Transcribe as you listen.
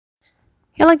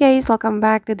Hello guys, welcome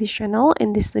back to this channel.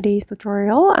 In this today's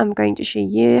tutorial, I'm going to show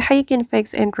you how you can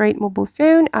fix Android mobile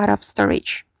phone out of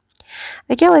storage.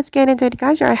 Okay, let's get into it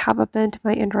guys. Here I have opened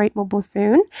my Android mobile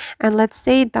phone, and let's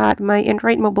say that my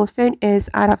Android mobile phone is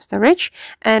out of storage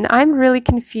and I'm really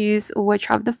confused which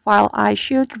of the file I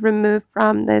should remove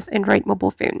from this Android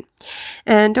mobile phone.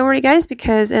 And don't worry guys,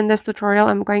 because in this tutorial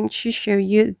I'm going to show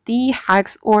you the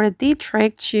hacks or the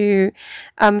trick to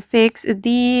fix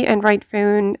the Android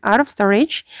phone out of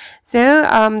storage. So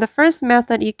the first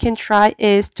method you can try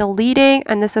is deleting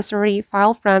unnecessary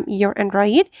file from your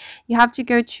Android. You have to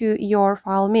go to your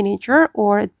file manager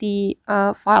or the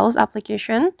files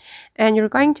application, and you're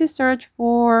going to search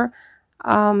for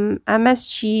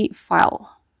MSG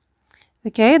file.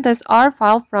 Okay, these are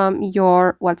file from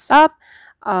your WhatsApp,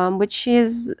 which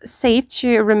is safe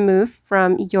to remove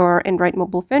from your Android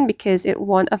mobile phone because it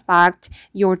won't affect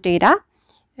your data.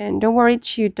 And don't worry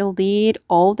to delete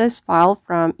all this file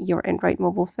from your Android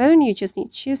mobile phone. You just need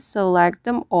to select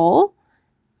them all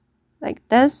like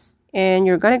this, and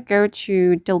you're gonna go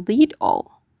to delete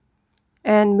all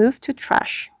and move to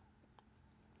trash.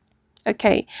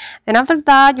 Okay, and after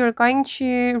that, you're going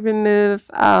to remove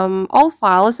all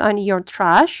files on your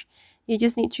trash. You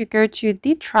just need to go to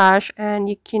the trash and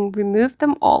you can remove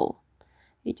them all.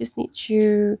 You just need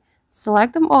to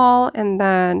select them all and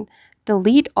then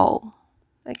delete all.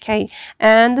 Okay,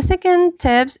 and the second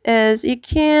tips is you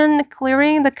can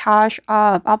clearing the cache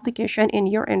of application in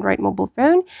your Android mobile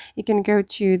phone. You can go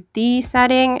to the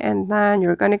setting and then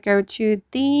you're going to go to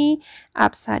the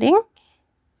app setting,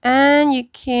 and you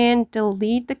can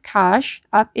delete the cache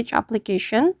of each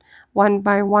application one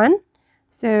by one.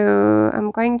 So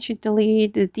I'm going to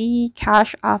delete the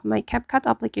cache of my CapCut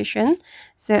application.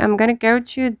 So I'm going to go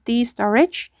to the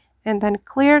storage and then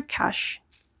clear cache.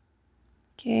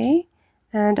 Okay,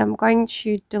 and I'm going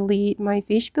to delete my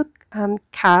Facebook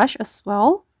cache as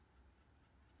well,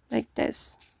 like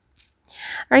this.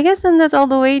 Alright guys, and that's all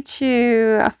the way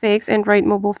to fix Android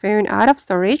mobile phone out of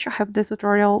storage. I hope this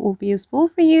tutorial will be useful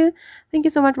for you. Thank you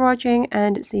so much for watching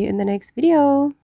and see you in the next video.